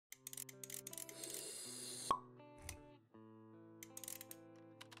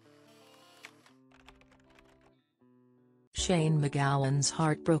Shane MacGowan's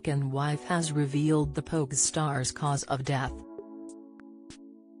heartbroken wife has revealed the Pogues star's cause of death.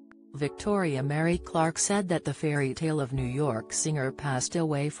 Victoria Mary Clark said that the FairyTale of New York singer passed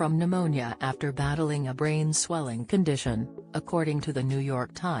away from pneumonia after battling a brain swelling condition, according to the New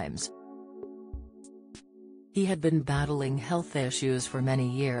York Times. He had been battling health issues for many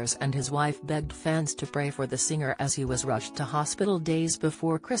years, and his wife begged fans to pray for the singer as he was rushed to hospital days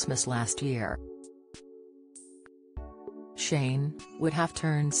before Christmas last year. Shane, would have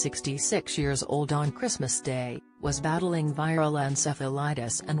turned 66 years old on Christmas Day, was battling viral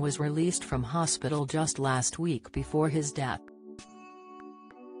encephalitis and was released from hospital just last week before his death.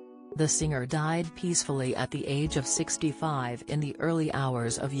 The singer died peacefully at the age of 65 in the early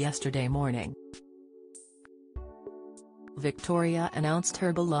hours of yesterday morning. Victoria announced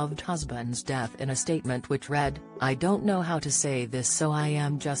her beloved husband's death in a statement which read, "I don't know how to say this, so I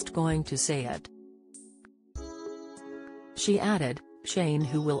am just going to say it." She added, "Shane,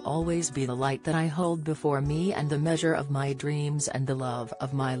 who will always be the light that I hold before me and the measure of my dreams and the love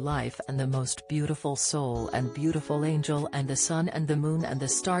of my life and the most beautiful soul and beautiful angel and the sun and the moon and the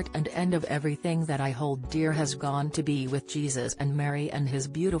start and end of everything that I hold dear, has gone to be with Jesus and Mary and his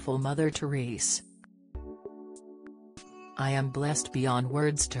beautiful mother Therese. I am blessed beyond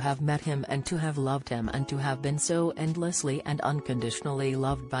words to have met him and to have loved him and to have been so endlessly and unconditionally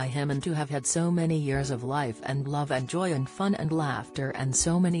loved by him and to have had so many years of life and love and joy and fun and laughter and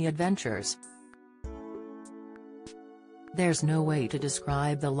so many adventures. There's no way to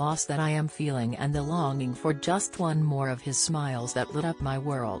describe the loss that I am feeling and the longing for just one more of his smiles that lit up my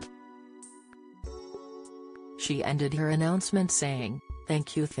world." She ended her announcement saying,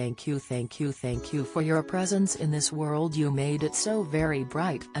 "Thank you, thank you, thank you, thank you for your presence in this world. You made it so very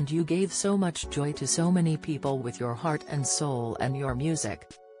bright and you gave so much joy to so many people with your heart and soul and your music.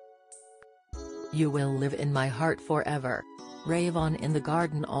 You will live in my heart forever. Rave on in the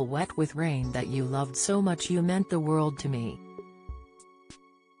garden all wet with rain that you loved so much, you meant the world to me."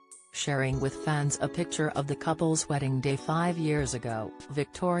 Sharing with fans a picture of the couple's wedding day 5 years ago,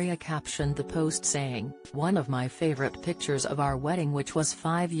 Victoria captioned the post saying, "One of my favorite pictures of our wedding, which was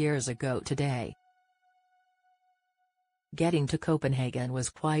 5 years ago today. Getting to Copenhagen was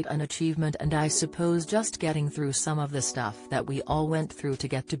quite an achievement, and I suppose just getting through some of the stuff that we all went through to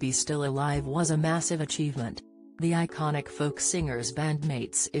get to be still alive was a massive achievement." The iconic folk singer's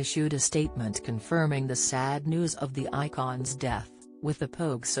bandmates issued a statement confirming the sad news of the icon's death, with the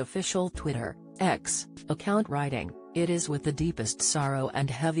Pogues' official Twitter, X, account writing, "It is with the deepest sorrow and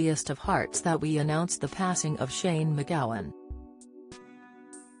heaviest of hearts that we announce the passing of Shane MacGowan."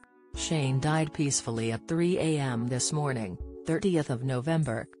 Shane died peacefully at 3 a.m. this morning, 30th of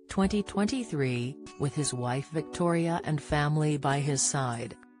November, 2023, with his wife Victoria and family by his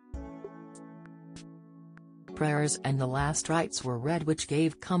side. Prayers and the last rites were read, which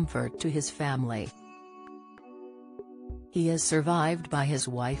gave comfort to his family. He is survived by his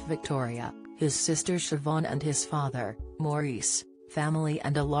wife Victoria, his sister Siobhan and his father, Maurice, family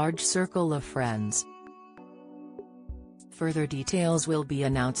and a large circle of friends. Further details will be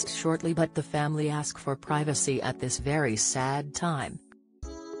announced shortly, but the family ask for privacy at this very sad time.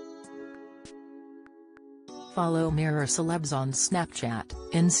 Follow Mirror Celebs on Snapchat,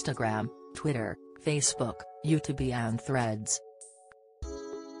 Instagram, Twitter, Facebook, YouTube and Threads.